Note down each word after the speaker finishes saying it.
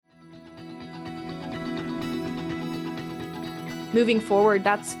moving forward,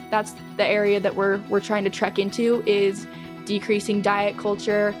 that's the area that we're trying to trek into, is decreasing diet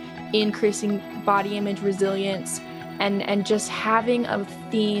culture, increasing body image resilience, and just having a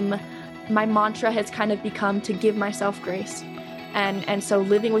theme. My mantra has kind of become to give myself grace. And so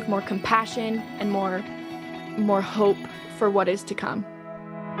living with more compassion and more hope for what is to come.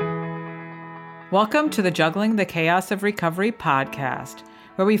 Welcome to the Juggling the Chaos of Recovery podcast,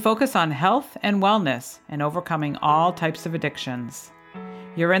 where we focus on health and wellness and overcoming all types of addictions.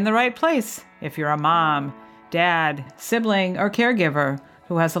 You're in the right place if you're a mom, dad, sibling, or caregiver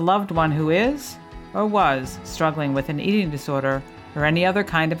who has a loved one who is or was struggling with an eating disorder or any other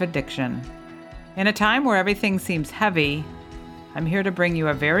kind of addiction. In a time where everything seems heavy, I'm here to bring you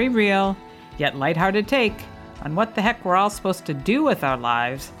a very real, yet lighthearted take on what the heck we're all supposed to do with our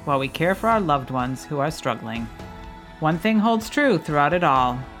lives while we care for our loved ones who are struggling. One thing holds true throughout it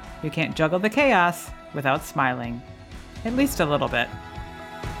all: you can't juggle the chaos without smiling, at least a little bit.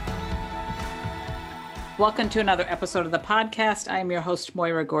 Welcome to another episode of the podcast. I am your host,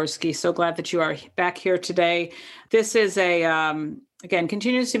 Moira Gorski. So glad that you are back here today. This is again,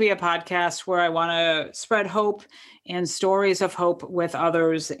 continues to be a podcast where I want to spread hope and stories of hope with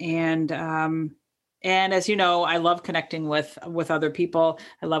others. And as you know, I love connecting with other people.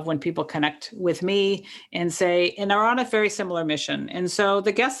 I love when people connect with me and are on a very similar mission. And so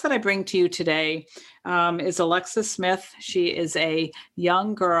the guest that I bring to you today is Alexis Smith. She is a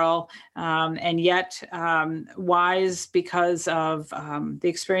young girl, and yet wise because of the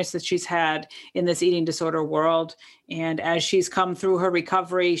experience that she's had in this eating disorder world. And as she's come through her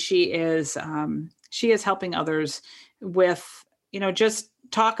recovery, she is helping others with, just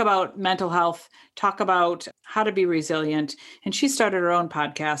talk about mental health, talk about how to be resilient. And she started her own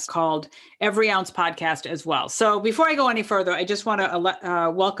podcast called Every Ounce Podcast as well. So before I go any further, I just want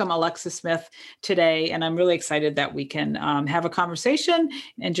to welcome Alexis Smith today. And I'm really excited that we can have a conversation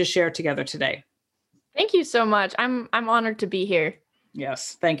and just share together today. Thank you so much. I'm honored to be here.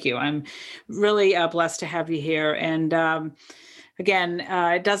 Yes, thank you. I'm really blessed to have you here. And again,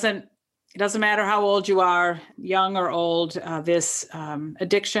 it doesn't matter how old you are, young or old, this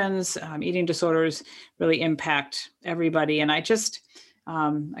addictions, eating disorders really impact everybody. And I just,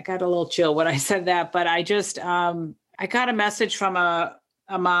 I got a little chill when I said that, but I got a message from a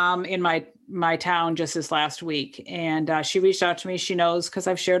mom in my town just this last week. And she reached out to me. She knows because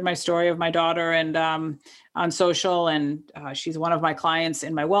I've shared my story of my daughter and on social, and she's one of my clients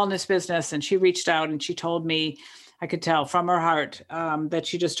in my wellness business. And she reached out and she told me, I could tell from her heart that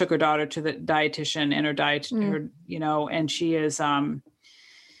she just took her daughter to the dietitian, and and she is,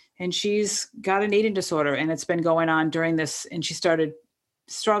 and she's got an eating disorder, and it's been going on during this, and she started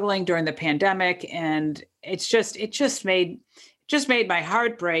struggling during the pandemic, and it just made my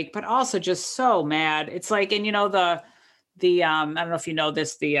heart break, but also just so mad. It's like, and the I don't know if you know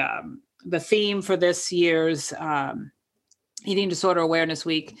this, the theme for this year's Eating Disorder Awareness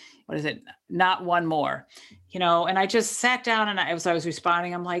Week, what is it? Not one more, and I just sat down, and as I was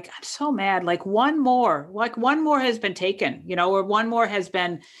responding, I'm like, I'm so mad. Like one more has been taken, or one more has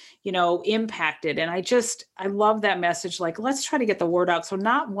been, impacted. And I love that message. Like, let's try to get the word out. So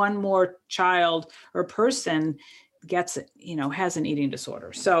not one more child or person gets it, has an eating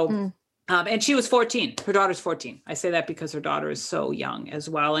disorder. So, and she was 14, her daughter's 14. I say that because her daughter is so young as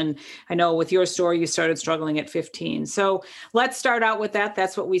well. And I know with your story, you started struggling at 15. So let's start out with that.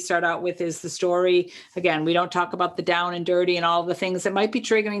 That's what we start out with, is the story. Again, we don't talk about the down and dirty and all the things that might be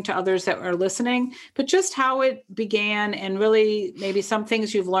triggering to others that are listening, but just how it began, and really maybe some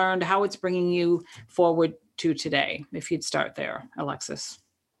things you've learned, how it's bringing you forward to today. If you'd start there, Alexis.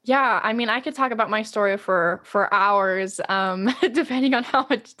 Yeah, I mean, I could talk about my story for hours, depending on how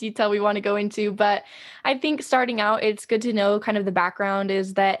much detail we want to go into. But I think starting out, it's good to know kind of the background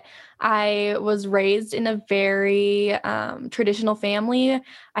is that I was raised in a very traditional family.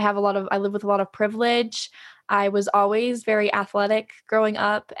 I live with a lot of privilege. I was always very athletic growing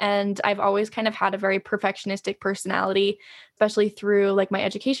up, and I've always kind of had a very perfectionistic personality, especially through like my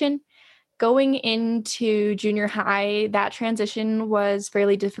education. Going into junior high, that transition was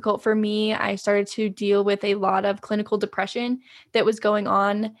fairly difficult for me. I started to deal with a lot of clinical depression that was going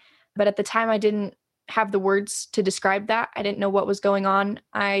on. But at the time, I didn't have the words to describe that. I didn't know what was going on.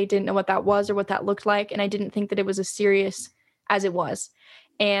 I didn't know what that was or what that looked like. And I didn't think that it was as serious as it was.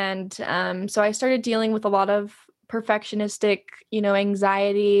 And so I started dealing with a lot of perfectionistic,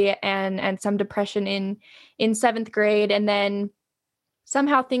 anxiety and some depression in seventh grade. And then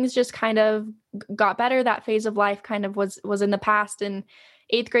somehow things just kind of got better. That phase of life kind of was in the past, and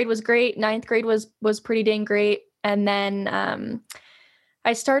eighth grade was great. Ninth grade was pretty dang great. And then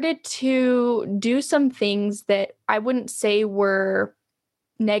I started to do some things that I wouldn't say were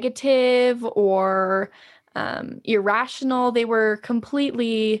negative or irrational. They were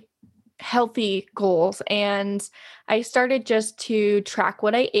completely healthy goals. And I started just to track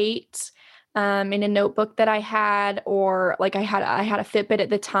what I ate in a notebook that I had, or like I had a Fitbit at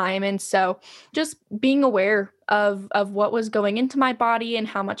the time. And so just being aware of what was going into my body and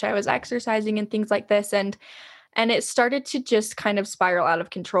how much I was exercising and things like this. And it started to just kind of spiral out of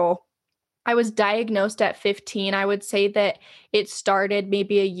control. I was diagnosed at 15. I would say that it started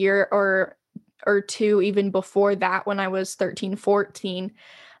maybe a year or two even before that, when I was 13, 14.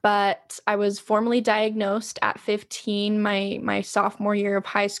 But I was formally diagnosed at 15, my sophomore year of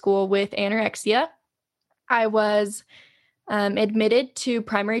high school, with anorexia. I was admitted to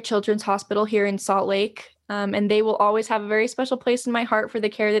Primary Children's Hospital here in Salt Lake, and they will always have a very special place in my heart for the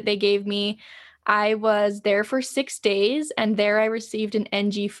care that they gave me. I was there for 6 days, and there I received an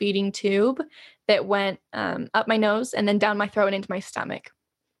NG feeding tube that went up my nose and then down my throat and into my stomach.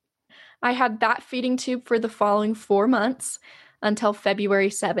 I had that feeding tube for the following 4 months until February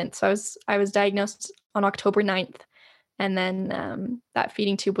 7th. So I was diagnosed on October 9th, and then that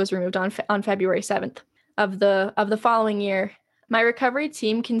feeding tube was removed on February 7th of the following year. My recovery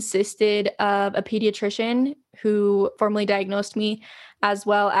team consisted of a pediatrician who formally diagnosed me, as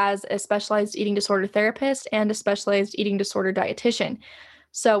well as a specialized eating disorder therapist and a specialized eating disorder dietitian.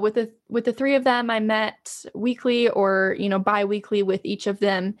 So with the three of them, I met weekly or biweekly with each of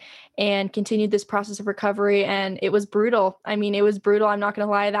them, and continued this process of recovery. And it was brutal. I mean, it was brutal. I'm not going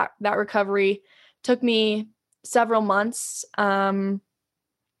to lie. That recovery took me several months,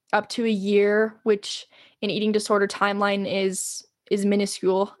 up to a year, which in eating disorder timeline is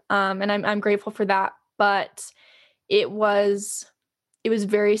minuscule. And I'm grateful for that. But it was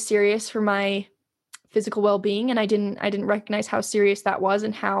very serious for my physical well-being, and I didn't recognize how serious that was,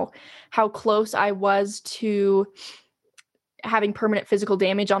 and how close I was to having permanent physical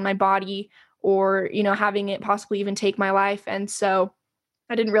damage on my body, or having it possibly even take my life. And so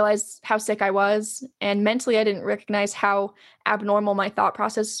I didn't realize how sick I was, and mentally I didn't recognize how abnormal my thought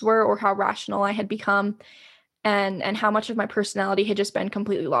processes were, or how rational I had become, and how much of my personality had just been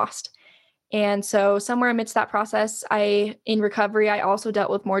completely lost. And so somewhere amidst that process, in recovery, I also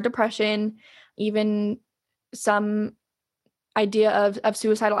dealt with more depression, even some idea of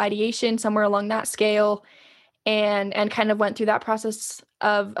suicidal ideation somewhere along that scale, and kind of went through that process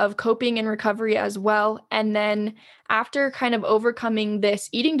of coping and recovery as well. And then after kind of overcoming this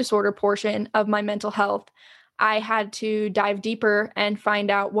eating disorder portion of my mental health, I had to dive deeper and find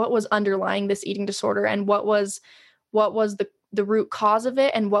out what was underlying this eating disorder, and what was the root cause of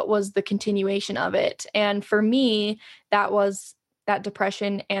it, and what was the continuation of it. And for me, that was that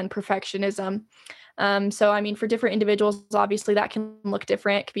depression and perfectionism. So, I mean, for different individuals, obviously that can look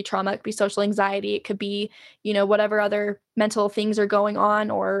different. It could be trauma, it could be social anxiety, it could be, whatever other mental things are going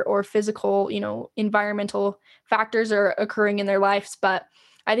on, or physical, environmental factors are occurring in their lives. But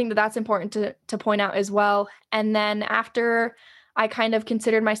I think that that's important to point out as well. And then after I kind of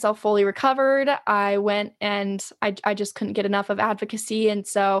considered myself fully recovered, I went and I just couldn't get enough of advocacy. And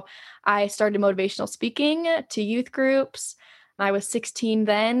so I started motivational speaking to youth groups. I was 16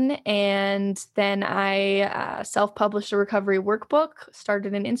 then, and then I self-published a recovery workbook,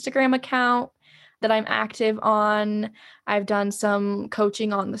 started an Instagram account that I'm active on. I've done some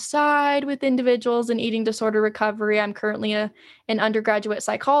coaching on the side with individuals in eating disorder recovery. I'm currently an undergraduate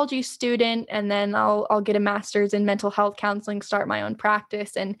psychology student, and then I'll get a master's in mental health counseling, start my own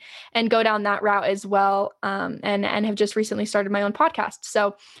practice, and go down that route as well. And have just recently started my own podcast.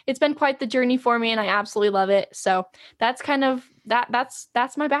 So it's been quite the journey for me, and I absolutely love it. So that's kind of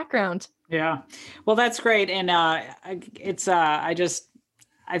that's my background. Yeah. Well, that's great. And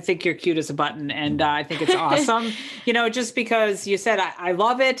I think you're cute as a button, and I think it's awesome, just because you said, I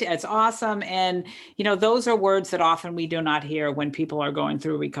love it. It's awesome. And, those are words that often we do not hear when people are going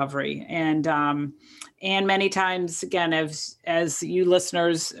through recovery. And many times, again, as you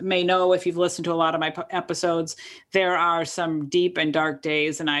listeners may know, if you've listened to a lot of my episodes, there are some deep and dark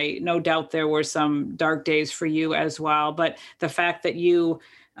days. And I no doubt there were some dark days for you as well. But the fact that you,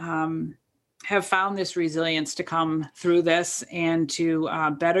 have found this resilience to come through this, and to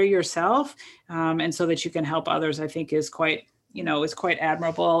better yourself, and so that you can help others, I think is quite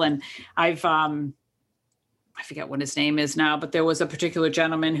admirable. And I forget what his name is now, but there was a particular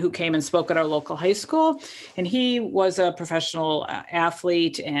gentleman who came and spoke at our local high school, and he was a professional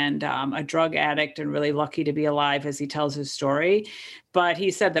athlete and a drug addict, and really lucky to be alive, as he tells his story. But he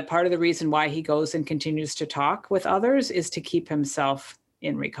said that part of the reason why he goes and continues to talk with others is to keep himself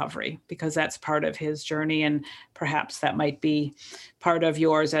in recovery, because that's part of his journey, and perhaps that might be part of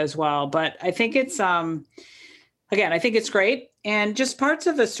yours as well. But I think it's again, I think it's great. And just parts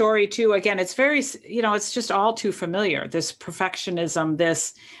of the story too, again, it's very, it's just all too familiar. This perfectionism,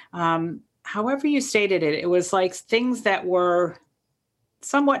 this, however you stated it, it was like things that were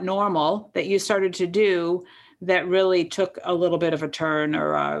somewhat normal that you started to do that really took a little bit of a turn,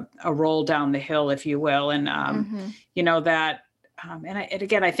 or a roll down the hill, if you will. And, that, and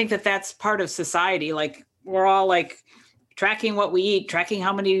again, I think that that's part of society. Like, we're all like tracking what we eat, tracking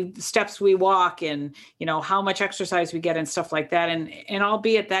how many steps we walk, and, how much exercise we get and stuff like that. And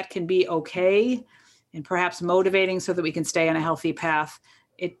albeit that can be okay and perhaps motivating so that we can stay on a healthy path,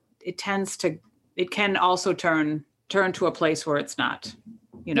 it can also turn to a place where it's not,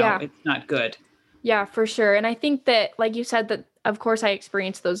 it's not good. Yeah, for sure. And I think that, like you said, that of course I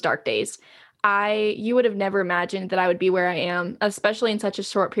experienced those dark days. You would have never imagined that I would be where I am, especially in such a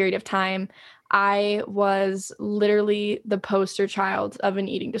short period of time. I was literally the poster child of an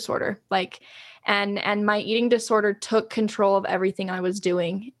eating disorder. And my eating disorder took control of everything I was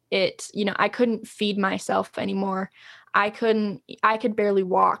doing. I couldn't feed myself anymore. I could barely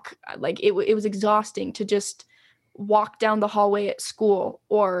walk. It was exhausting to just walk down the hallway at school,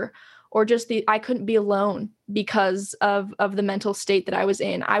 or just I couldn't be alone because of the mental state that I was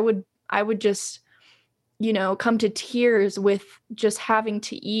in. I would just, come to tears with just having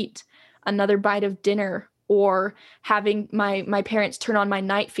to eat another bite of dinner, or having my parents turn on my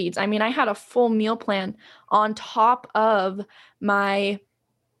night feeds. I mean, I had a full meal plan on top of my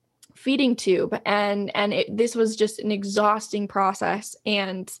feeding tube, and this was just an exhausting process.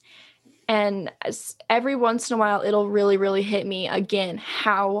 And every once in a while, it'll really, really hit me again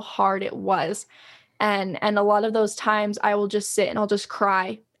how hard it was. And a lot of those times I will just sit and I'll just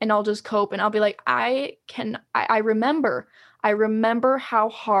cry and I'll just cope, and I'll be like, I remember how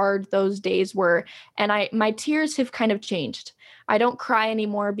hard those days were. And my tears have kind of changed. I don't cry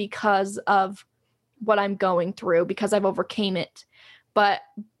anymore because of what I'm going through, because I've overcame it. But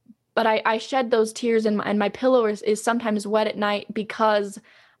I shed those tears, and my pillow is sometimes wet at night, because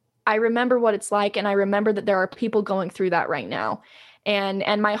I remember what it's like, and I remember that there are people going through that right now,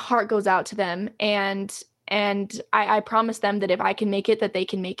 and my heart goes out to them, and I promise them that if I can make it, that they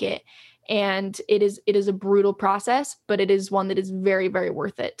can make it. And it is a brutal process, but it is one that is very, very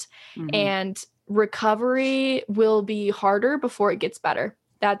worth it. Mm-hmm. And recovery will be harder before it gets better.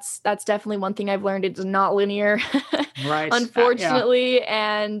 That's definitely one thing I've learned. It's not linear, right? Unfortunately.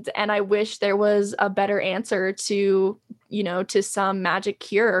 Yeah. And I wish there was a better answer to some magic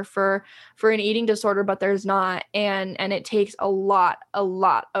cure for an eating disorder, but there's not. And it takes a lot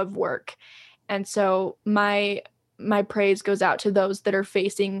of work. And so my praise goes out to those that are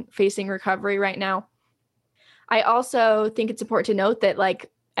facing recovery right now. I also think it's important to note that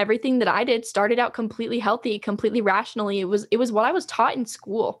everything that I did started out completely healthy, completely rationally. It was what I was taught in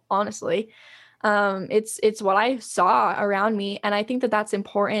school, honestly. It's what I saw around me. And I think that that's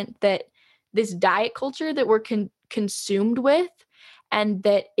important, that this diet culture that we're consumed with, and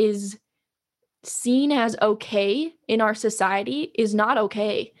that is seen as okay in our society, is not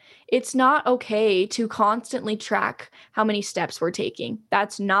okay. It's not okay to constantly track how many steps we're taking.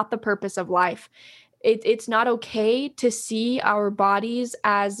 That's not the purpose of life. It's not okay to see our bodies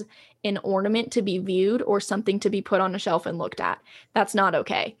as an ornament to be viewed, or something to be put on a shelf and looked at. That's not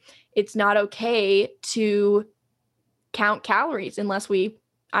okay. It's not okay to count calories unless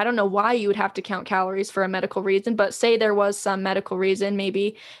I don't know why you would have to count calories for a medical reason, but say there was some medical reason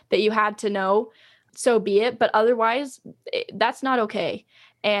maybe that you had to know, so be it. But otherwise, that's not okay.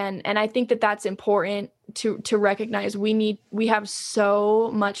 And I think that that's important to recognize. We have so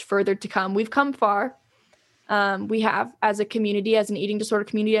much further to come. We've come far. We have, as a community, as an eating disorder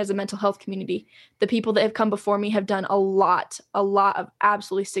community, as a mental health community. The people that have come before me have done a lot of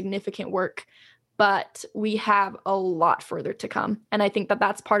absolutely significant work, but we have a lot further to come. And I think that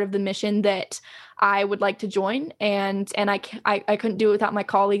that's part of the mission that I would like to join. And I couldn't do it without my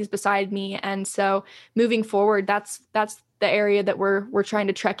colleagues beside me. And so moving forward, that's the area that we're trying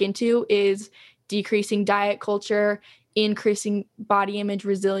to trek into, is decreasing diet culture, increasing body image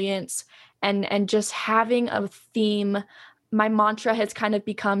resilience, and just having a theme. My mantra has kind of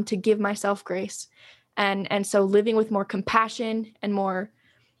become to give myself grace. And so living with more compassion and more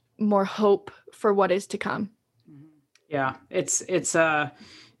hope for what is to come. Yeah, it's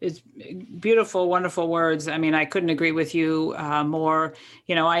it's beautiful, wonderful words. I mean, I couldn't agree with you more.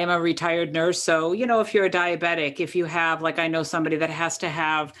 I am a retired nurse. So, if you're a diabetic, if you have, like, I know somebody that has to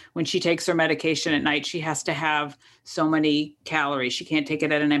have, when she takes her medication at night, she has to have so many calories. She can't take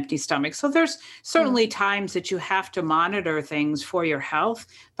it at an empty stomach. So there's certainly times that you have to monitor things for your health,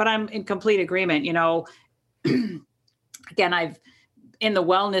 but I'm in complete agreement. Again, I've in the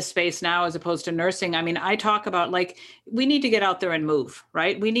wellness space now as opposed to nursing. I mean, I talk about, like, we need to get out there and move,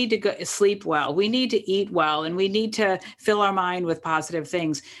 right? We need to sleep well. We need to eat well, and we need to fill our mind with positive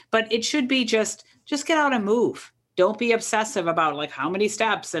things. But it should be just get out and move. Don't be obsessive about, like, how many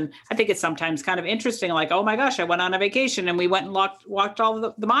steps. And I think it's sometimes kind of interesting, like, oh my gosh, I went on a vacation and we went and walked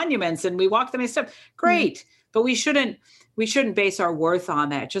all the monuments and we walked them steps. Great. But we shouldn't base our worth on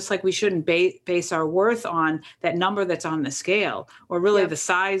that, just like we shouldn't base our worth on that number that's on the scale, or really the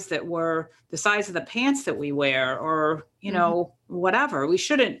size of the pants that we wear, or, whatever. We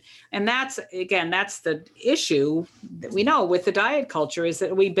shouldn't. And that's the issue that we know with the diet culture, is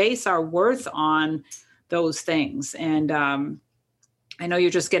that we base our worth on those things. And I know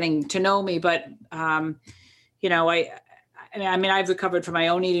you're just getting to know me, but, I've recovered from my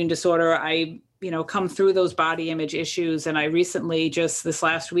own eating disorder. I come through those body image issues. And I recently, just this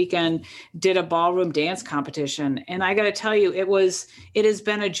last weekend, did a ballroom dance competition. And I got to tell you, it has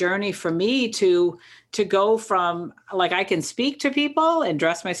been a journey for me to go from, like, I can speak to people and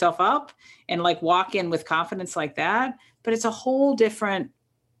dress myself up and, like, walk in with confidence like that. But it's a whole different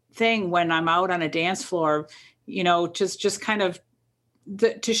thing when I'm out on a dance floor, just kind of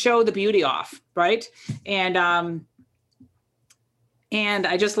to show the beauty off. Right. And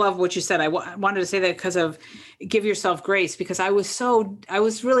I just love what you said. I wanted to say that because of give yourself grace, because I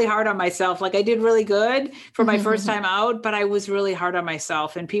was really hard on myself. Like, I did really good for my first time out, but I was really hard on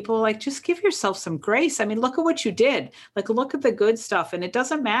myself. And people were like, just give yourself some grace. I mean, look at what you did. Like, look at the good stuff. And it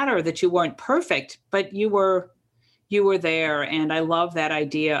doesn't matter that you weren't perfect, but you were there. And I love that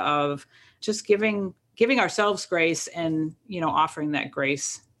idea of just giving ourselves grace and, offering that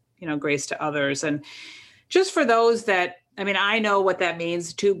grace, grace to others. And just for those that, I mean, I know what that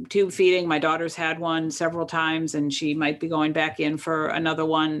means. Tube feeding. My daughter's had one several times, and she might be going back in for another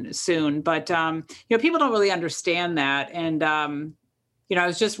one soon. But, people don't really understand that. And, I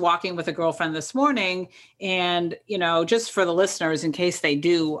was just walking with a girlfriend this morning, and, just for the listeners, in case they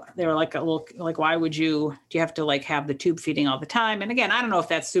were like, why do you have to, like, have the tube feeding all the time? And again, I don't know if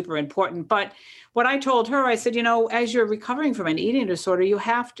that's super important, but what I told her, I said, as you're recovering from an eating disorder, you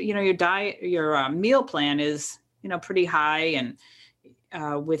have to, your diet, your meal plan is, pretty high,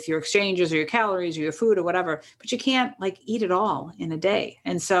 and with your exchanges or your calories or your food or whatever, but you can't, like, eat it all in a day.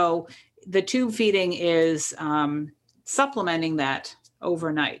 And so the tube feeding is supplementing that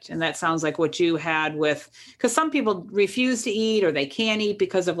overnight. And that sounds like what you had because some people refuse to eat, or they can't eat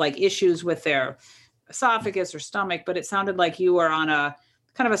because of, like, issues with their esophagus or stomach, but it sounded like you were on a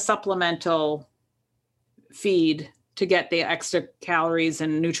kind of a supplemental feed to get the extra calories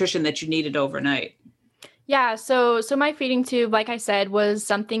and nutrition that you needed overnight. Yeah, so my feeding tube, like I said, was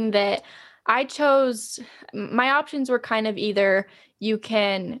something that I chose. My options were kind of either you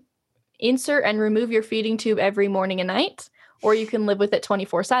can insert and remove your feeding tube every morning and night, or you can live with it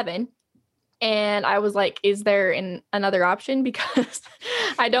 24/7. And I was like, is there another option? Because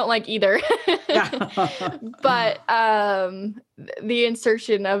I don't like either. But the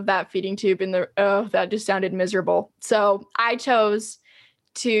insertion of that feeding tube that just sounded miserable. So I chose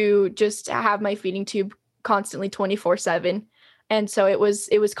to just have my feeding tube constantly 24/7. And so it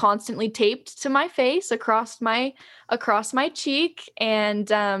was constantly taped to my face across my cheek. And,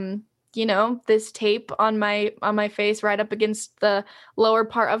 this tape on my face right up against the lower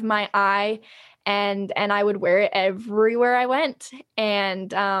part of my eye. And I would wear it everywhere I went.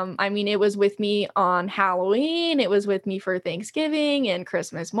 And, it was with me on Halloween. It was with me for Thanksgiving and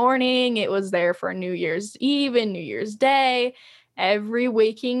Christmas morning. It was there for New Year's Eve and New Year's Day. Every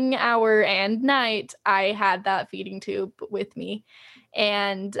waking hour and night, I had that feeding tube with me.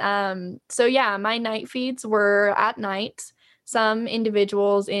 And my night feeds were at night. Some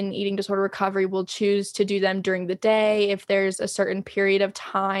individuals in eating disorder recovery will choose to do them during the day if there's a certain period of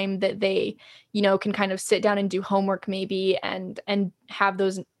time that they, can kind of sit down and do homework maybe and have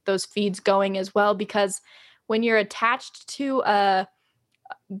those feeds going as well. Because when you're attached to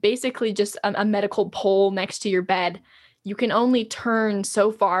basically just a medical pole next to your bed, you can only turn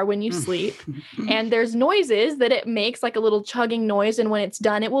so far when you sleep. And there's noises that it makes, like a little chugging noise. And when it's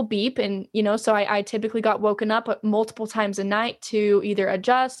done, it will beep. And, so I typically got woken up multiple times a night to either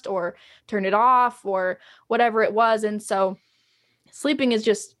adjust or turn it off or whatever it was. And so sleeping is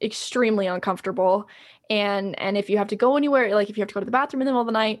just extremely uncomfortable. And if you have to go anywhere, like if you have to go to the bathroom in the middle of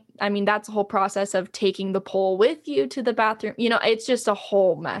the night, I mean, that's a whole process of taking the pole with you to the bathroom. It's just a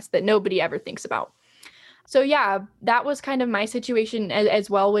whole mess that nobody ever thinks about. So yeah, that was kind of my situation as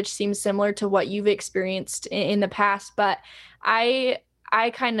well, which seems similar to what you've experienced in the past. But I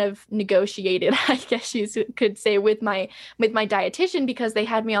kind of negotiated, I guess you could say, with my dietitian, because they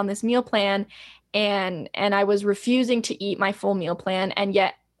had me on this meal plan, and I was refusing to eat my full meal plan, and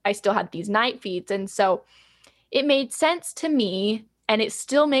yet I still had these night feeds. And so it made sense to me, and it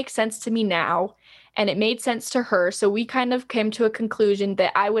still makes sense to me now, and it made sense to her. So we kind of came to a conclusion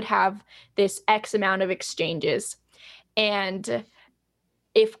that I would have this X amount of exchanges. And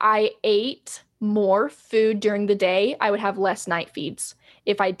if I ate more food during the day, I would have less night feeds.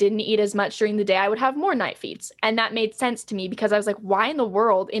 If I didn't eat as much during the day, I would have more night feeds. And that made sense to me, because I was like, why in the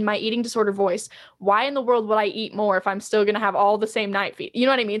world, in my eating disorder voice, why in the world would I eat more if I'm still going to have all the same night feed? You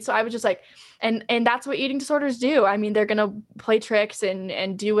know what I mean? So I was just like, and that's what eating disorders do. I mean, they're going to play tricks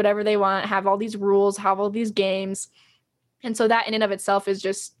and do whatever they want, have all these rules, have all these games. And so that in and of itself is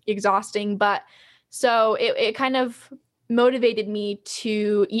just exhausting. But so it kind of motivated me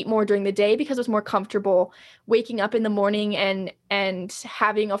to eat more during the day, because it was more comfortable waking up in the morning and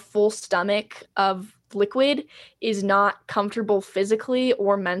having a full stomach of liquid is not comfortable physically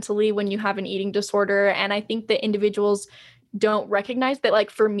or mentally when you have an eating disorder. And I think that individuals don't recognize that.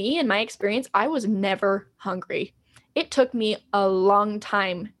 Like for me, in my experience, I was never hungry. It took me a long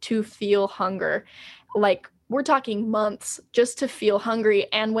time to feel hunger. Like we're talking months just to feel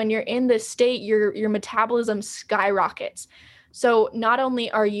hungry. And when you're in this state, your metabolism skyrockets. So not only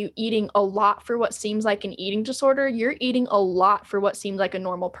are you eating a lot for what seems like an eating disorder, you're eating a lot for what seems like a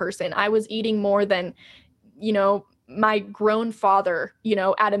normal person. I was eating more than, my grown father,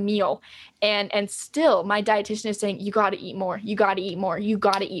 at a meal. And still my dietitian is saying, you got to eat more, you got to eat more, you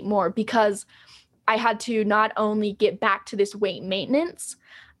got to eat more, because I had to not only get back to this weight maintenance,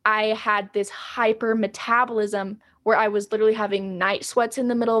 I had this hyper metabolism where I was literally having night sweats in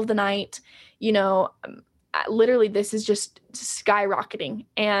the middle of the night. Literally this is just skyrocketing.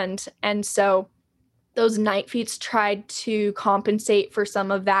 And so those night feeds tried to compensate for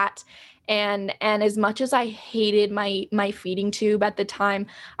some of that. And as much as I hated my feeding tube at the time,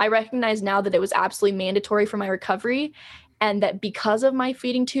 I recognize now that it was absolutely mandatory for my recovery, and that because of my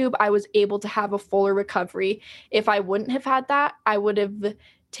feeding tube, I was able to have a fuller recovery. If I wouldn't have had that, I would have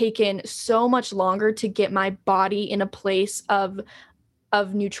taken so much longer to get my body in a place of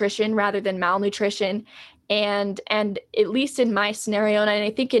nutrition rather than malnutrition. And at least in my scenario, and I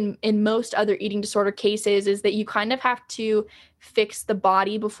think in most other eating disorder cases, is that you kind of have to fix the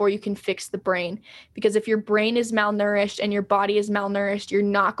body before you can fix the brain. Because if your brain is malnourished and your body is malnourished, you're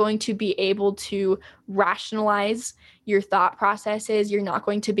not going to be able to rationalize your thought processes. You're not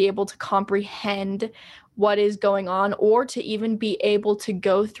going to be able to comprehend what is going on, or to even be able to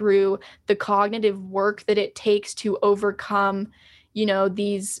go through the cognitive work that it takes to overcome,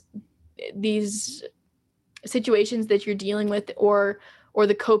 these situations that you're dealing with, or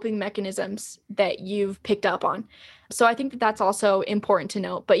the coping mechanisms that you've picked up on. So I think that that's also important to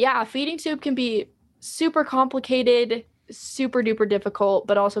note. But yeah, feeding tube can be super complicated, super duper difficult,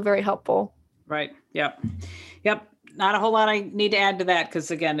 but also very helpful. Right. Yep. Not a whole lot I need to add to that, because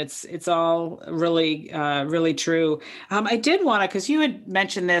again, it's all really, really true. I did want to, because you had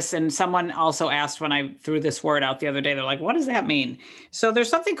mentioned this, and someone also asked when I threw this word out the other day, they're like, what does that mean? So there's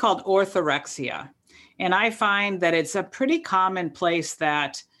something called orthorexia. And I find that it's a pretty common place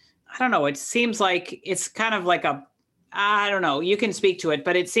that, I don't know, it seems like it's kind of like I don't know, you can speak to it,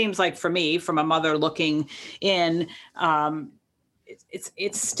 but it seems like for me, from a mother looking in,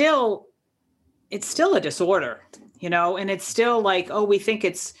 it's still a disorder, and it's still like, oh, we think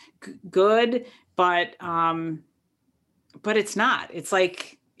it's good, but it's not. It's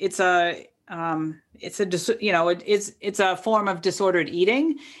like, it's a form of disordered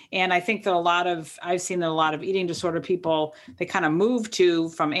eating. And I think that I've seen that a lot of eating disorder people, they kind of move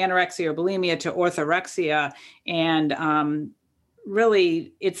from anorexia or bulimia to orthorexia. And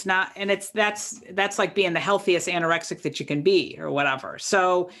really it's not, and that's like being the healthiest anorexic that you can be or whatever.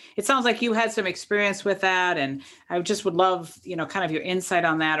 So it sounds like you had some experience with that. And I just would love, kind of your insight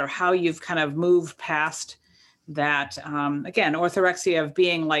on that, or how you've kind of moved past that, again, orthorexia of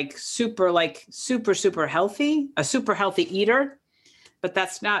being like super healthy, a super healthy eater, but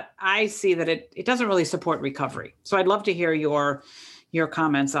that's not, I see that it doesn't really support recovery. So I'd love to hear your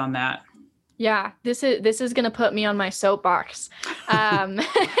comments on that. Yeah, this is gonna put me on my soapbox.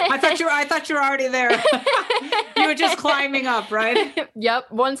 I thought you were already there. You were just climbing up, right?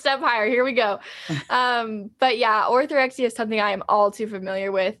 Yep, one step higher. Here we go. But yeah, orthorexia is something I am all too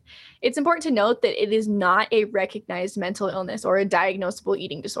familiar with. It's important to note that it is not a recognized mental illness or a diagnosable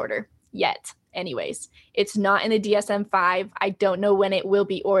eating disorder yet. Anyways, it's not in the DSM-5. I don't know when it will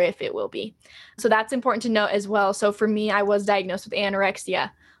be or if it will be. So that's important to note as well. So for me, I was diagnosed with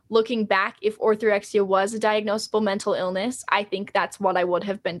anorexia. Looking back, if orthorexia was a diagnosable mental illness, I think that's what I would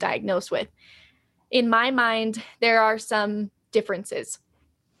have been diagnosed with. In my mind, there are some differences.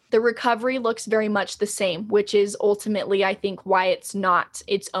 The recovery looks very much the same, which is ultimately, I think, why it's not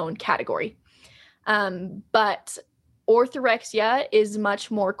its own category. But orthorexia is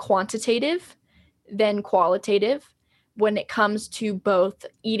much more quantitative than qualitative when it comes to both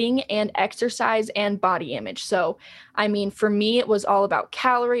eating and exercise and body image. So, I mean, for me, it was all about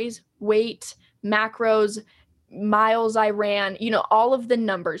calories, weight, macros, miles I ran, all of the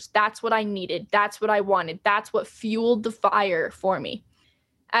numbers. That's what I needed. That's what I wanted. That's what fueled the fire for me,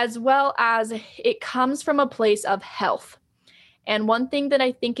 as well as it comes from a place of health. And one thing that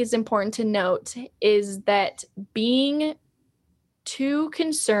I think is important to note is that being too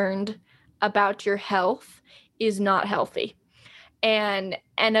concerned about your health is not healthy. And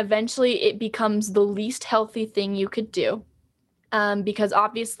eventually it becomes the least healthy thing you could do. Because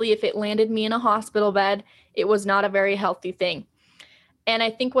obviously if it landed me in a hospital bed, it was not a very healthy thing. And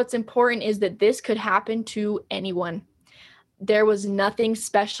I think what's important is that this could happen to anyone. There was nothing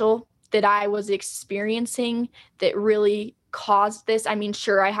special that I was experiencing that really caused this. I mean,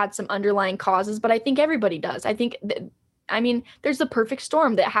 sure, I had some underlying causes, but I think everybody does. There's the perfect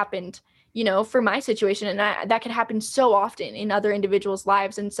storm that happened, for my situation. And that could happen so often in other individuals'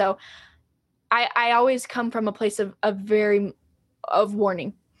 lives. And so I always come from a place of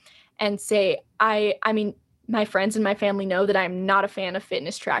warning and say, my friends and my family know that I'm not a fan of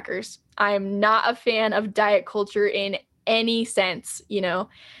fitness trackers. I am not a fan of diet culture in any sense,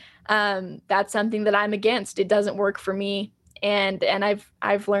 that's something that I'm against. It doesn't work for me. And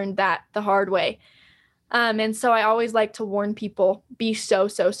I've learned that the hard way. And so I always like to warn people, be so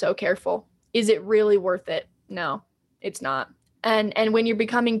careful. Is it really worth it? No, it's not. And when you're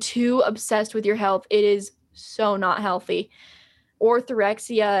becoming too obsessed with your health, it is so not healthy.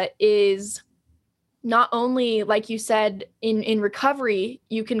 Orthorexia is not only, like you said, in recovery,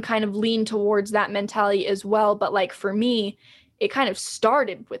 you can kind of lean towards that mentality as well. But like for me, it kind of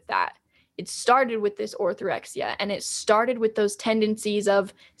started with that. It started with this orthorexia, and it started with those tendencies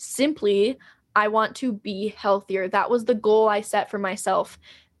of simply, I want to be healthier. That was the goal I set for myself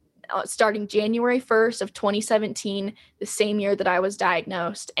starting January 1st of 2017, the same year that I was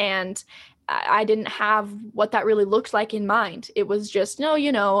diagnosed. And I didn't have what that really looked like in mind. It was just,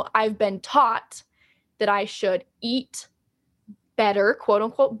 no, I've been taught that I should eat better, quote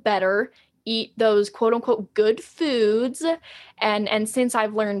unquote, better, eat those quote unquote good foods. And since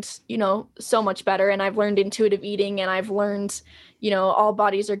I've learned, so much better, and I've learned intuitive eating, and I've learned, all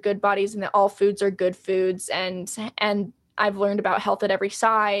bodies are good bodies, and that all foods are good foods. And I've learned about health at every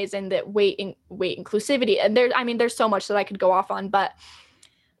size, and that weight inclusivity. And there's so much that I could go off on, but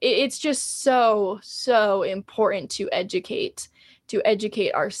it's just so important to educate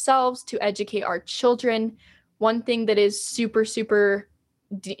ourselves, to educate our children. One thing that is super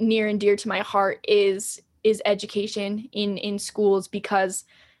near and dear to my heart is education in schools, because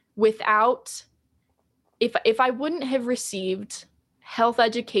without, if I wouldn't have received health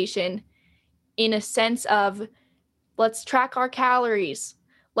education in a sense of, let's track our calories,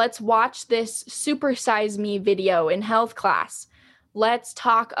 let's watch this Super Size Me video in health class, let's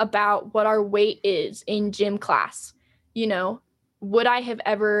talk about what our weight is in gym class, would I have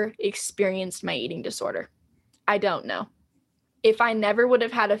ever experienced my eating disorder? I don't know. If I never would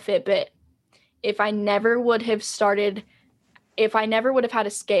have had a Fitbit, if I never would have had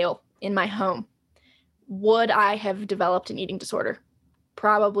a scale in my home, would I have developed an eating disorder?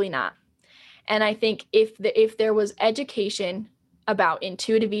 Probably not. And I think if there was education about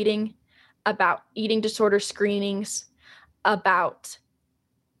intuitive eating, about eating disorder screenings, about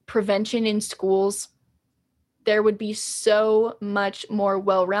prevention in schools, there would be so much more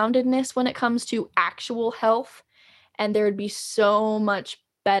well-roundedness when it comes to actual health, and there would be so much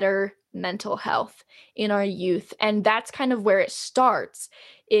better mental health in our youth. And that's kind of where it starts,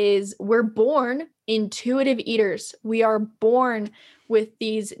 is we're born intuitive eaters. We are born with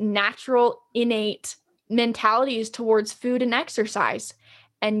these natural, innate mentalities towards food and exercise.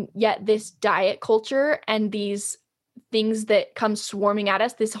 And yet this diet culture and these things that come swarming at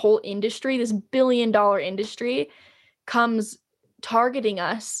us, this whole industry, this $1 billion industry, comes targeting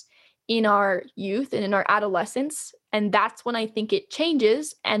us in our youth and in our adolescence. And that's when I think it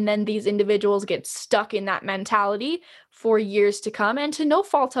changes. And then these individuals get stuck in that mentality for years to come, and to no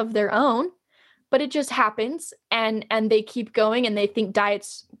fault of their own, but it just happens. And they keep going, and they think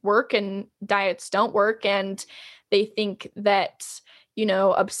diets work and diets don't work. And they think that,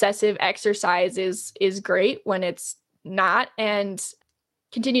 obsessive exercise is great when it's not, and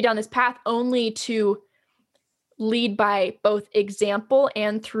continue down this path only to lead by both example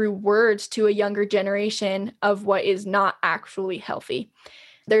and through words to a younger generation of what is not actually healthy.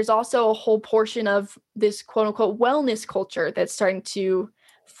 There's also a whole portion of this quote unquote wellness culture that's starting to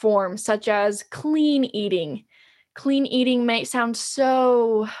form, such as clean eating. Clean eating might sound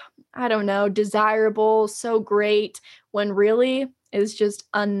so, I don't know, desirable, so great, when really it's just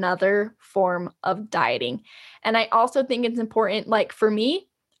another form of dieting. And I also think it's important, like for me,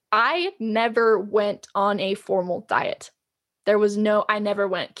 I never went on a formal diet. I never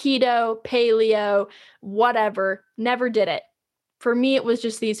went keto, paleo, whatever, never did it. For me, it was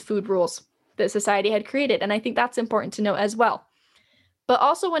just these food rules that society had created. And I think that's important to know as well. But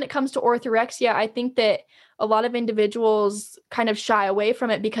also when it comes to orthorexia, I think that a lot of individuals kind of shy away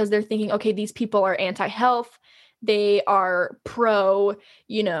from it because they're thinking, okay, these people are anti-health. They are pro,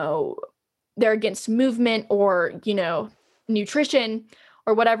 they're against movement or, nutrition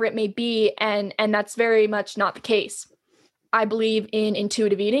or whatever it may be. And that's very much not the case. I believe in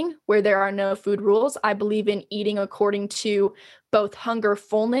intuitive eating where there are no food rules. I believe in eating according to both hunger,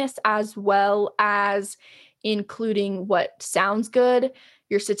 fullness, as well as including what sounds good,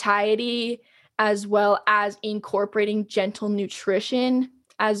 your satiety, as well as incorporating gentle nutrition,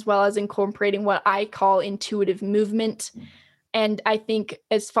 as well as incorporating what I call intuitive movement. And I think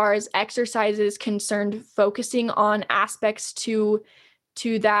as far as exercise is concerned, focusing on aspects to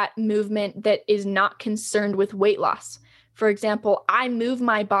that movement that is not concerned with weight loss. For example, I move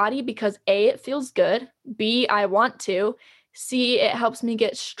my body because A, it feels good, B, I want to, C, it helps me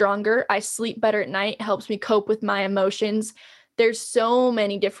get stronger, I sleep better at night, it helps me cope with my emotions. There's so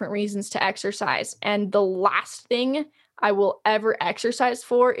many different reasons to exercise. And the last thing I will ever exercise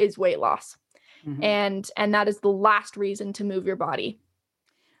for is weight loss. Mm-hmm. And that is the last reason to move your body.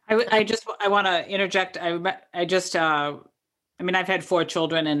 I want to interject. I've had 4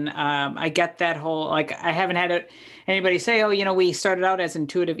 children, and I get that whole, like, I haven't had anybody say, oh, we started out as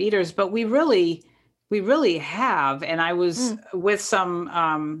intuitive eaters, but we really have. And I was with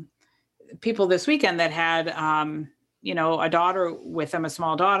some people this weekend that had, a daughter with them, a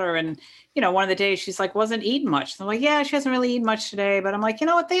small daughter. And, one of the days she's like, wasn't eating much. So I'm like, yeah, she hasn't really eaten much today. But I'm like, you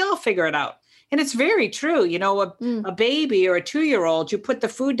know what? They all figure it out. And it's very true. A baby or a 2-year-old, you put the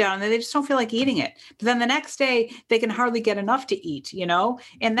food down and they just don't feel like eating it. But then the next day they can hardly get enough to eat,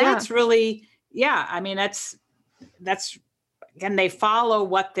 and that's really, that's, and they follow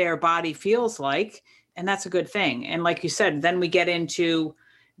what their body feels like. And that's a good thing. And like you said, then we get into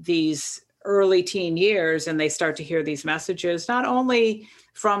these early teen years and they start to hear these messages, not only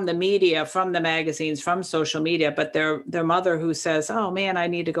from the media, from the magazines, from social media, but their mother who says, oh man, I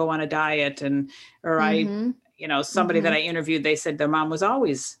need to go on a diet. Somebody that I interviewed, they said their mom was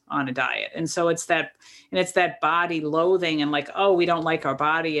always on a diet. And so it's that body loathing and like, oh, we don't like our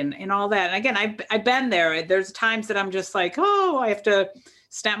body and all that. And again, I've been there. There's times that I'm just like, oh, I have to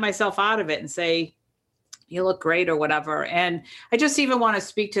snap myself out of it and say, you look great or whatever. And I just even want to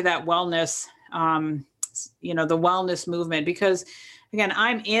speak to that wellness, the wellness movement, because again,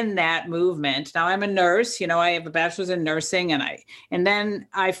 I'm in that movement. Now I'm a nurse, I have a bachelor's in nursing and then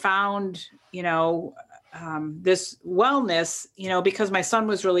I found, this wellness, because my son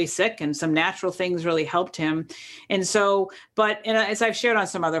was really sick and some natural things really helped him. And so, as I've shared on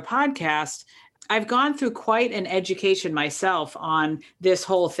some other podcasts, I've gone through quite an education myself on this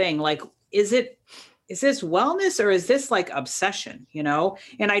whole thing. Like, is this wellness or is this like obsession,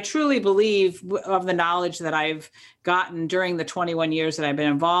 And I truly believe of the knowledge that I've gotten during the 21 years that I've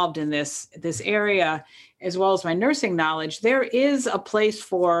been involved in this area, as well as my nursing knowledge, there is a place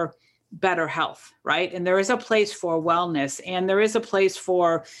for better health, right? And there is a place for wellness, and there is a place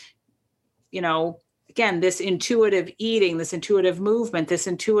for, again, this intuitive eating, this intuitive movement, this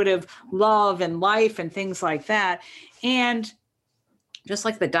intuitive love and life and things like that. And just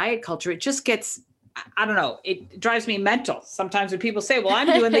like the diet culture, it just gets, I don't know, it drives me mental sometimes when people say, well,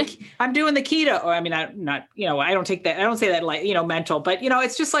 I'm doing the keto, or I don't take that. I don't say that like, mental, but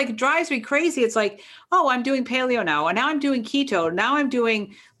it's just like, it drives me crazy. It's like, oh, I'm doing paleo now. And now I'm doing keto. Now I'm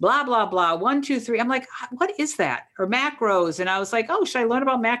doing blah, blah, blah, 1, 2, 3. I'm like, what is that? Or macros. And I was like, oh, should I learn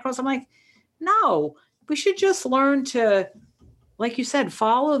about macros? I'm like, no, we should just learn to, like you said,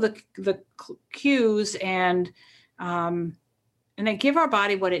 follow the cues and and then give our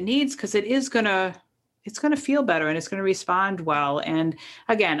body what it needs, because it's going to feel better and it's going to respond well. And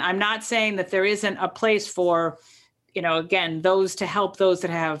again, I'm not saying that there isn't a place for, again, those to help those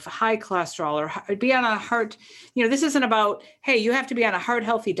that have high cholesterol or be on a heart, this isn't about, hey, you have to be on a heart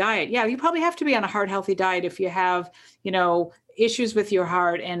healthy diet. Yeah, you probably have to be on a heart healthy diet if you have, issues with your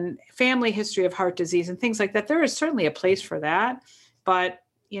heart and family history of heart disease and things like that. There is certainly a place for that. But,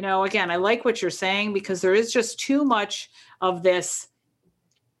 again, I like what you're saying, because there is just too much of this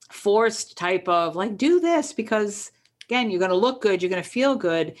forced type of like, do this because, again, you're going to look good, you're going to feel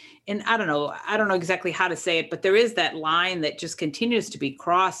good. And I don't know exactly how to say it, but there is that line that just continues to be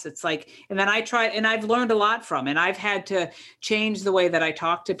crossed. It's like, and then I tried, and I've learned a lot from, and I've had to change the way that I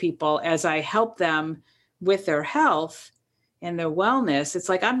talk to people as I help them with their health and their wellness. It's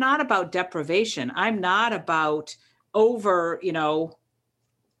like, I'm not about deprivation. I'm not about over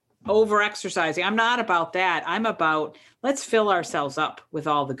exercising. I'm not about that. I'm about, let's fill ourselves up with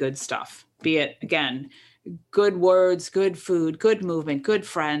all the good stuff, be it, again, good words, good food, good movement, good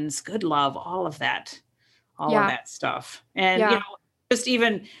friends, good love, all of that stuff. And, just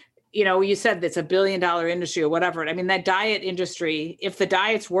even, you said it's $1 billion industry or whatever. I mean, that diet industry, if the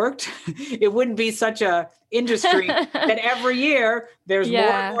diets worked, it wouldn't be such a industry that every year there's more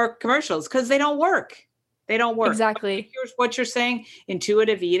and more commercials, because they don't work. They don't work. Exactly. Here's what you're saying,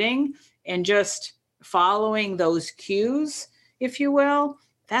 intuitive eating and just following those cues, if you will,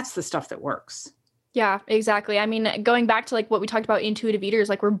 that's the stuff that works. Yeah, exactly. I mean, going back to like what we talked about intuitive eaters,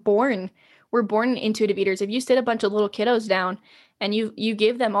 like we're born intuitive eaters. If you sit a bunch of little kiddos down and you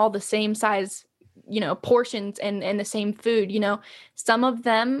give them all the same size, portions and the same food, some of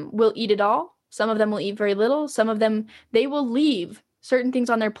them will eat it all. Some of them will eat very little. Some of them, they will leave certain things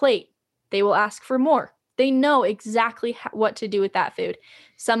on their plate. They will ask for more. They know exactly what to do with that food.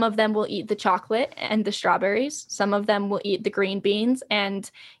 Some of them will eat the chocolate and the strawberries. Some of them will eat the green beans and,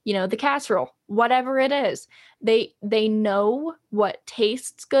 the casserole, whatever it is. They know what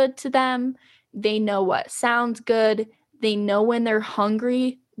tastes good to them. They know what sounds good. They know when they're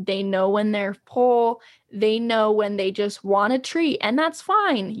hungry. They know when they're full. They know when they just want a treat, and that's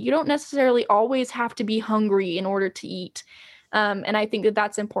fine. You don't necessarily always have to be hungry in order to eat. And I think that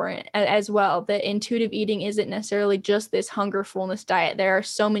that's important as well, that intuitive eating isn't necessarily just this hunger fullness diet. There are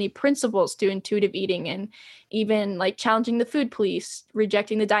so many principles to intuitive eating, and even like challenging the food police,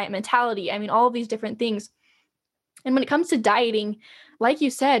 rejecting the diet mentality. I mean, all of these different things. And when it comes to dieting, like you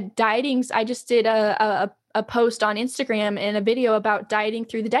said, I just did a post on Instagram and a video about dieting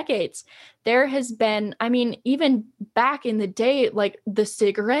through the decades. There has been, I mean, even back in the day, like the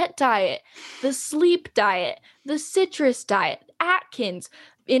cigarette diet, the sleep diet, the citrus diet, Atkins,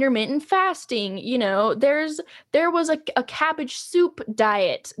 intermittent fasting, there was a cabbage soup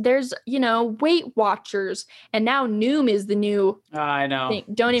diet. There's, Weight Watchers, and now Noom is the new I know. thing.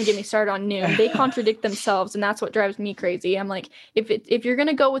 Don't even get me started on Noom. They contradict themselves, and that's what drives me crazy. I'm like, if you're going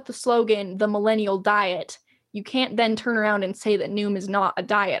to go with the slogan, the millennial diet, you can't then turn around and say that Noom is not a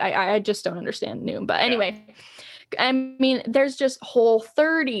diet. I just don't understand Noom. But anyway, I mean, there's just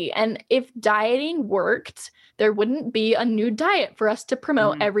Whole30. And if dieting worked, there wouldn't be a new diet for us to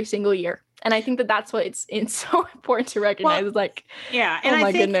promote every single year. And I think that that's what it's so important to recognize. Well, like, yeah.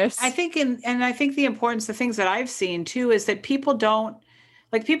 And goodness. I think the importance, the things that I've seen too, is that people get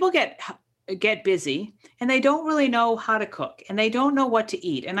busy and they don't really know how to cook and they don't know what to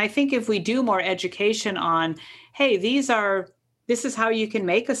eat. And I think if we do more education on, hey, this is how you can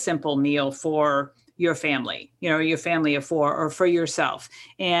make a simple meal for your family, your family of four, or for yourself.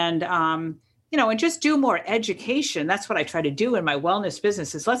 And, and just do more education. That's what I try to do in my wellness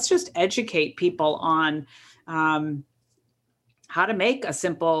business, is let's just educate people on, how to make a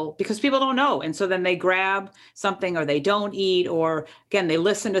simple, because people don't know. And so then they grab something, or they don't eat, or again, they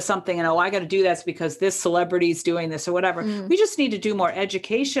listen to something and, I got to do this because this celebrity's doing this or whatever. We just need to do more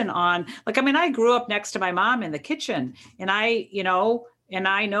education on, I grew up next to my mom in the kitchen, and I know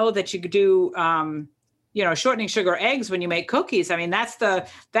that you could do, shortening sugar eggs when you make cookies. I mean, that's what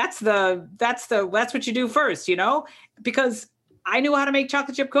you do first, because I knew how to make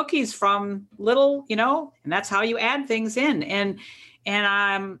chocolate chip cookies from little, and that's how you add things in. And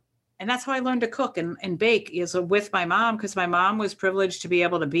that's how I learned to cook and bake, is with my mom, because my mom was privileged to be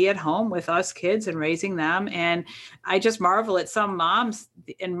able to be at home with us kids and raising them. And I just marvel at some moms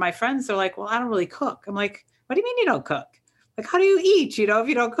and my friends. They're like, well, I don't really cook. I'm like, what do you mean you don't cook? Like, how do you eat, if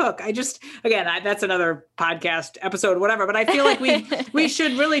you don't cook? That's another podcast episode, whatever. But I feel like we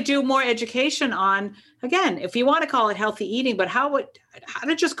should really do more education on, again, if you want to call it healthy eating, but how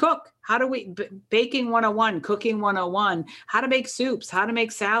to just cook. How do we, baking 101, cooking 101, how to make soups, how to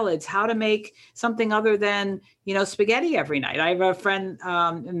make salads, how to make something other than, spaghetti every night. I have a friend,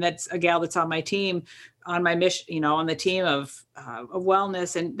 and that's a gal that's on my team, on my mission, on the team of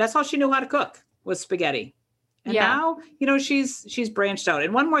wellness. And that's all she knew how to cook was spaghetti. And Yeah. now, she's branched out.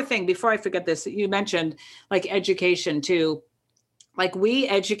 And one more thing before I forget this, you mentioned like education too. Like we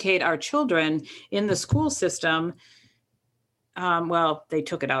educate our children in the school system. Well, they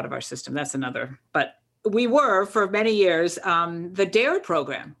took it out of our system. That's another, but we were for many years, the DARE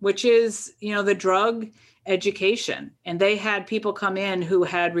program, which is, the drug education. And they had people come in who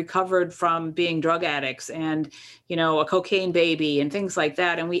had recovered from being drug addicts and, a cocaine baby and things like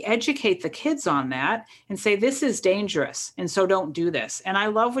that. And we educate the kids on that and say, this is dangerous. And so don't do this. And I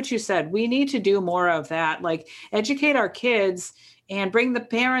love what you said. We need to do more of that, like educate our kids and bring the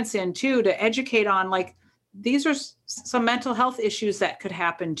parents in too, to educate on like, these are some mental health issues that could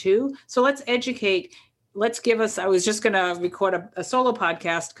happen too. So let's educate. I was just going to record a solo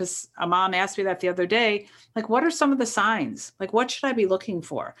podcast because a mom asked me that the other day, like, what are some of the signs? Like, what should I be looking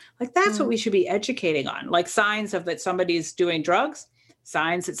for? Like, that's what we should be educating on, like signs of that somebody's doing drugs,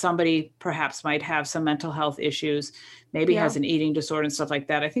 signs that somebody perhaps might have some mental health issues, maybe has an eating disorder and stuff like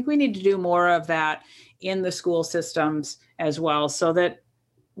that. I think we need to do more of that in the school systems as well, so that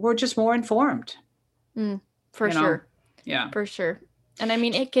we're just more informed. For sure. Yeah, for sure. And I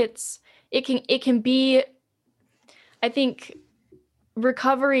mean, it can be, I think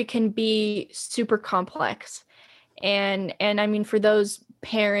recovery can be super complex. And I mean, for those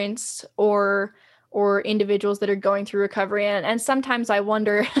parents or individuals that are going through recovery, and sometimes I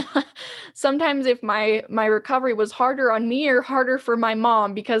wonder sometimes if my recovery was harder on me or harder for my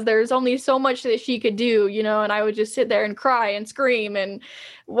mom, because there's only so much that she could do, and I would just sit there and cry and scream and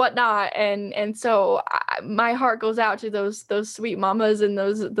whatnot. And so my heart goes out to those sweet mamas and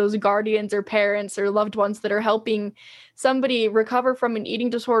those guardians or parents or loved ones that are helping somebody recover from an eating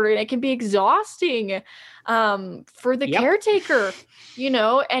disorder. And it can be exhausting for the caretaker,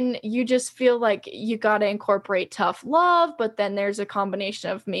 and you just feel like you got to incorporate tough love, but then there's a combination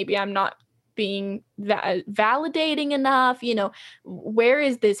of maybe I'm not being validating enough, where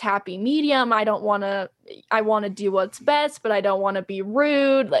is this happy medium? I want to do what's best, but I don't want to be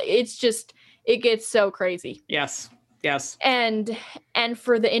rude. Like, it gets so crazy. Yes. And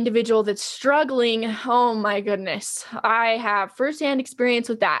for the individual that's struggling, oh my goodness, I have firsthand experience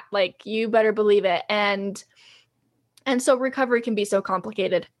with that. Like, you better believe it. And so recovery can be so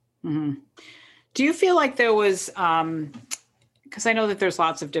complicated. Mm-hmm. Do you feel like there was, because I know that there's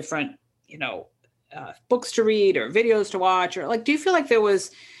lots of different, books to read or videos to watch, or like, do you feel like there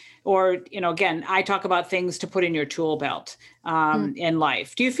was, or, again, I talk about things to put in your tool belt in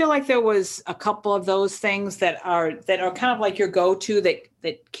life. Do you feel like there was a couple of those things that are kind of like your go-to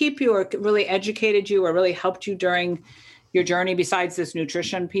that keep you or really educated you or really helped you during your journey besides this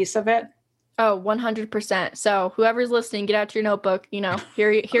nutrition piece of it? Oh, 100%. So whoever's listening, get out your notebook.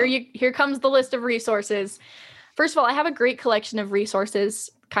 Here comes the list of resources. First of all, I have a great collection of resources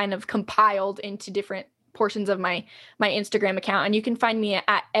kind of compiled into different portions of my Instagram account. And you can find me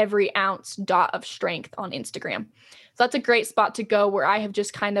at everyounce.of-strength on Instagram. So that's a great spot to go, where I have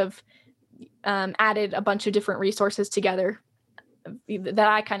just kind of added a bunch of different resources together that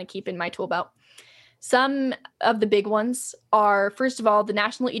I kind of keep in my tool belt. Some of the big ones are, first of all, the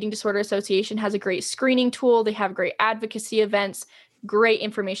National Eating Disorder Association has a great screening tool. They have great advocacy events, great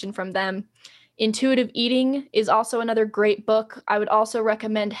information from them. Intuitive Eating is also another great book. I would also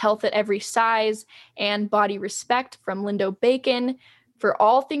recommend Health at Every Size and Body Respect from Lindo Bacon. For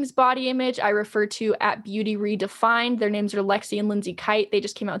all things body image, I refer to at Beauty Redefined. Their names are Lexi and Lindsay Kite. They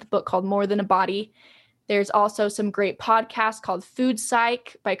just came out with a book called More Than a Body. There's also some great podcasts called Food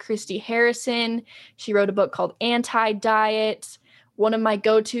Psych by Christy Harrison. She wrote a book called Anti-Diet. One of my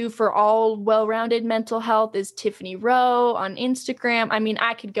go-to for all well-rounded mental health is Tiffany Rowe on Instagram. I mean,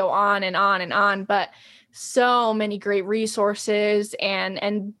 I could go on and on and on, but so many great resources,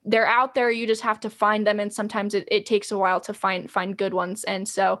 and they're out there. You just have to find them, and sometimes it takes a while to find good ones. And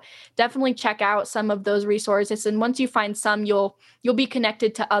so definitely check out some of those resources. And once you find some, you'll be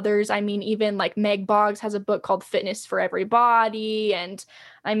connected to others. I mean, even like Meg Boggs has a book called Fitness for Everybody. And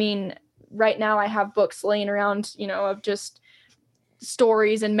I mean, right now I have books laying around, of just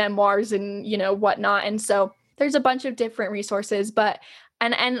stories and memoirs and, whatnot. And so there's a bunch of different resources, but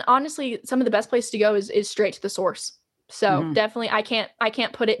and honestly, some of the best place to go is straight to the source. So definitely, I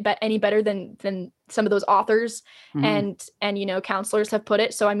can't put it any better than some of those authors and counselors have put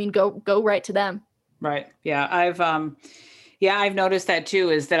it. So I mean, go right to them. Right. Yeah. I've Yeah, I've noticed that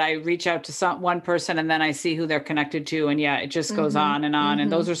too, is that I reach out to one person and then I see who they're connected to. And yeah, it just goes Mm-hmm. on and on. And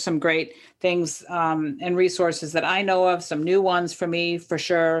Mm-hmm. those are some great things and resources that I know of, some new ones for me for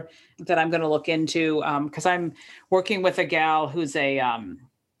sure that I'm going to look into because I'm working with a gal who's like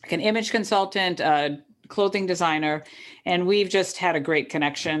an image consultant, clothing designer, and we've just had a great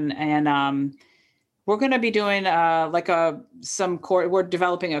connection. And we're going to be doing like some course. We're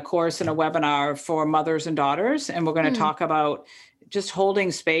developing a course and a webinar for mothers and daughters, and we're going to Mm. talk about just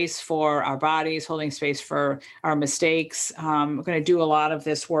holding space for our bodies, holding space for our mistakes. We're going to do a lot of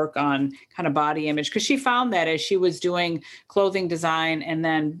this work on kind of body image because she found that as she was doing clothing design and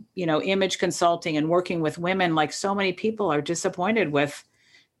then, image consulting and working with women, like so many people are disappointed with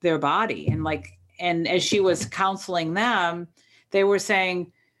their body. And as she was counseling them, they were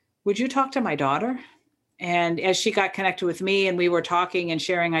saying, would you talk to my daughter? And as she got connected with me and we were talking and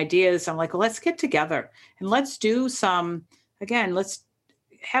sharing ideas, I'm like, well, let's get together and let's do let's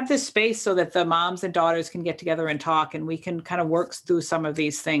have this space so that the moms and daughters can get together and talk and we can kind of work through some of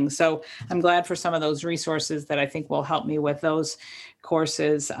these things. So I'm glad for some of those resources that I think will help me with those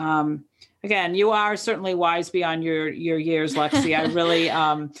courses. Again, you are certainly wise beyond your years, Lexi. I really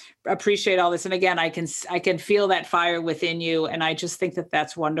appreciate all this. And again, I can feel that fire within you. And I just think that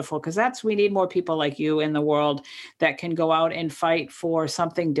that's wonderful because we need more people like you in the world that can go out and fight for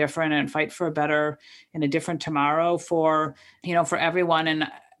something different and fight for a better and a different tomorrow for everyone. And,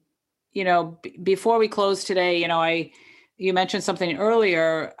 before we close today, you mentioned something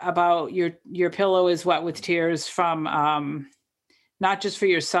earlier about your pillow is wet with tears from, not just for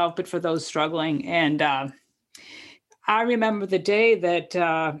yourself, but for those struggling. And I remember the day that,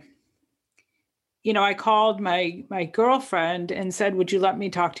 I called my girlfriend and said, would you let me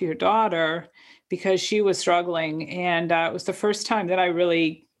talk to your daughter? Because she was struggling. And it was the first time that I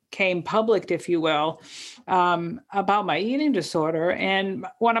really came public, if you will, about my eating disorder. And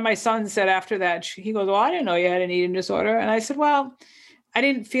one of my sons said after that, he goes, well, I didn't know you had an eating disorder. And I said, well, I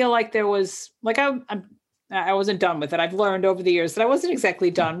didn't feel like there was like, I wasn't done with it. I've learned over the years that I wasn't exactly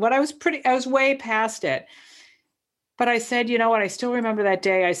done. I was way past it. But I said, you know what? I still remember that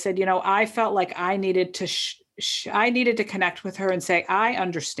day. I said, I felt like I needed to, I needed to connect with her and say, I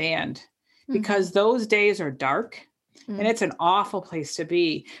understand, because those days are dark and it's an awful place to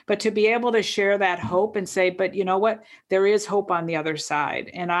be. But to be able to share that hope and say, but you know what? There is hope on the other side.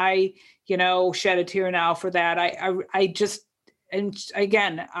 And I, shed a tear now for that. I just, and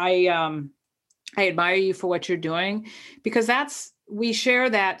again, I admire you for what you're doing because we share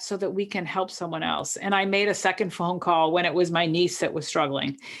that so that we can help someone else. And I made a second phone call when it was my niece that was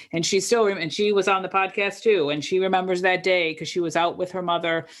struggling, and she was on the podcast too. And she remembers that day because she was out with her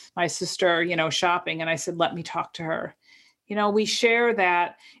mother, my sister, shopping. And I said, let me talk to her. We share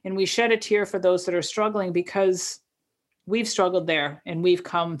that and we shed a tear for those that are struggling because we've struggled there and we've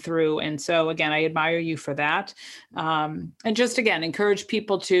come through. And so again, I admire you for that. And just again, encourage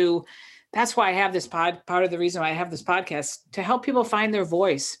people that's why I have this part of the reason why I have this podcast, to help people find their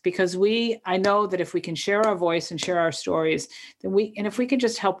voice, because I know that if we can share our voice and share our stories, then and if we can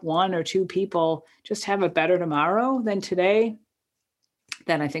just help one or two people just have a better tomorrow than today,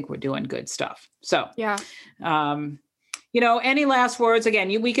 then I think we're doing good stuff. So, Yeah. Any last words?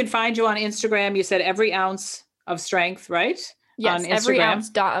 Again, we can find you on Instagram. You said Every Ounce of Strength, right? Yes. On Instagram. Every Ounce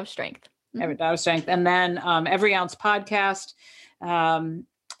dot of Strength. Every dot of strength. And then Every Ounce Podcast. And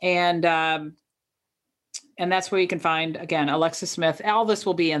that's where you can find, again, Alexis Smith. All this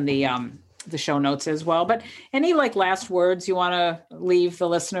will be in the show notes as well. But any last words you want to leave the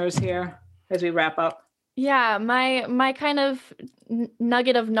listeners here as we wrap up? Yeah, my kind of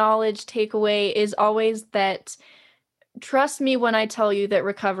nugget of knowledge takeaway is always that trust me when I tell you that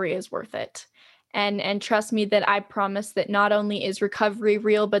recovery is worth it. And trust me that I promise that not only is recovery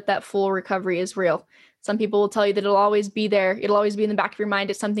real, but that full recovery is real. Some people will tell you that it'll always be there. It'll always be in the back of your mind.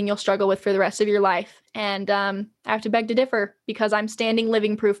 It's something you'll struggle with for the rest of your life. And I have to beg to differ because I'm standing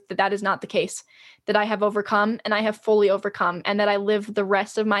living proof that that is not the case, that I have overcome and I have fully overcome, and that I live the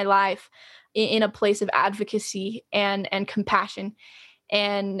rest of my life in a place of advocacy and compassion.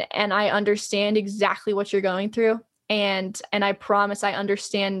 And I understand exactly what you're going through. And I promise I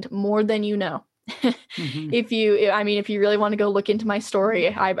understand more than you know. Mm-hmm. If you really want to go look into my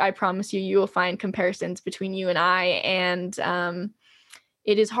story, I promise you will find comparisons between you and I. And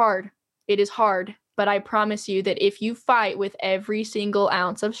it is hard. It is hard. But I promise you that if you fight with every single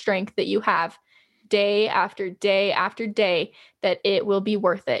ounce of strength that you have, day after day after day, that it will be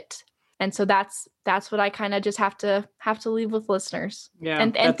worth it. And so that's what I kind of just have to leave with listeners. Yeah.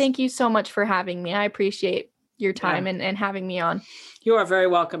 And thank you so much for having me. I appreciate your time and having me on. You are very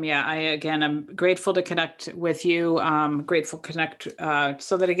welcome. Yeah, I'm grateful to connect with you. Grateful to connect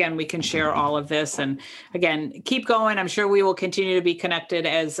so that, again, we can share all of this. And again, keep going. I'm sure we will continue to be connected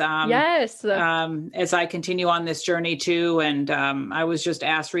as I continue on this journey too. And I was just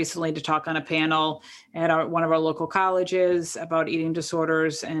asked recently to talk on a panel at one of our local colleges about eating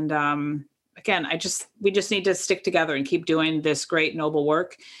disorders. And again, we just need to stick together and keep doing this great, noble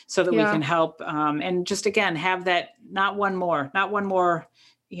work so that we can help. And just, again, have that, not one more,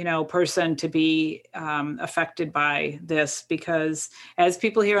 person to be affected by this, because as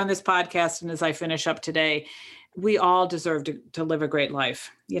people here on this podcast, and as I finish up today, we all deserve to live a great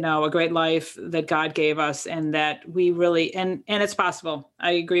life, a great life that God gave us, and that we really, and it's possible.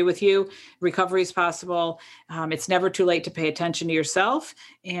 I agree with you. Recovery is possible. It's never too late to pay attention to yourself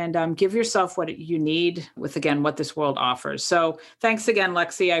and give yourself what you need with, again, what this world offers. So thanks again,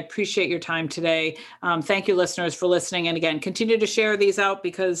 Lexi. I appreciate your time today. Thank you, listeners, for listening. And again, continue to share these out,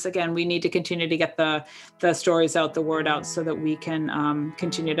 because again, we need to continue to get the stories out, the word out, so that we can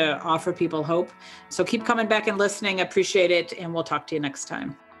continue to offer people hope. So keep coming back and listening. I appreciate it. And we'll talk to you next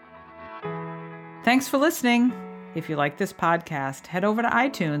time. Thanks for listening. If you like this podcast, head over to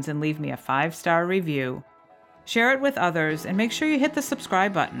iTunes and leave me a 5-star review. Share it with others, and make sure you hit the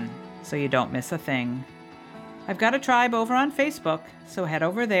subscribe button so you don't miss a thing. I've got a tribe over on Facebook, so head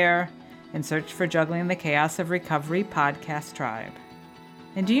over there and search for Juggling the Chaos of Recovery Podcast Tribe.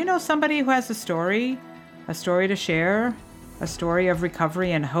 And do you know somebody who has a story to share, a story of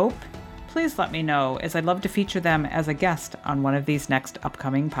recovery and hope? Please let me know, as I'd love to feature them as a guest on one of these next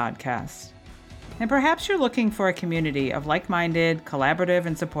upcoming podcasts. And perhaps you're looking for a community of like-minded, collaborative,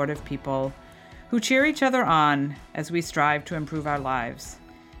 and supportive people who cheer each other on as we strive to improve our lives.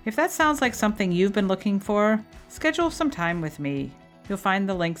 If that sounds like something you've been looking for, schedule some time with me. You'll find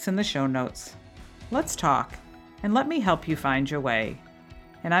the links in the show notes. Let's talk, and let me help you find your way.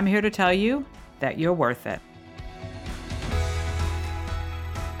 And I'm here to tell you that you're worth it.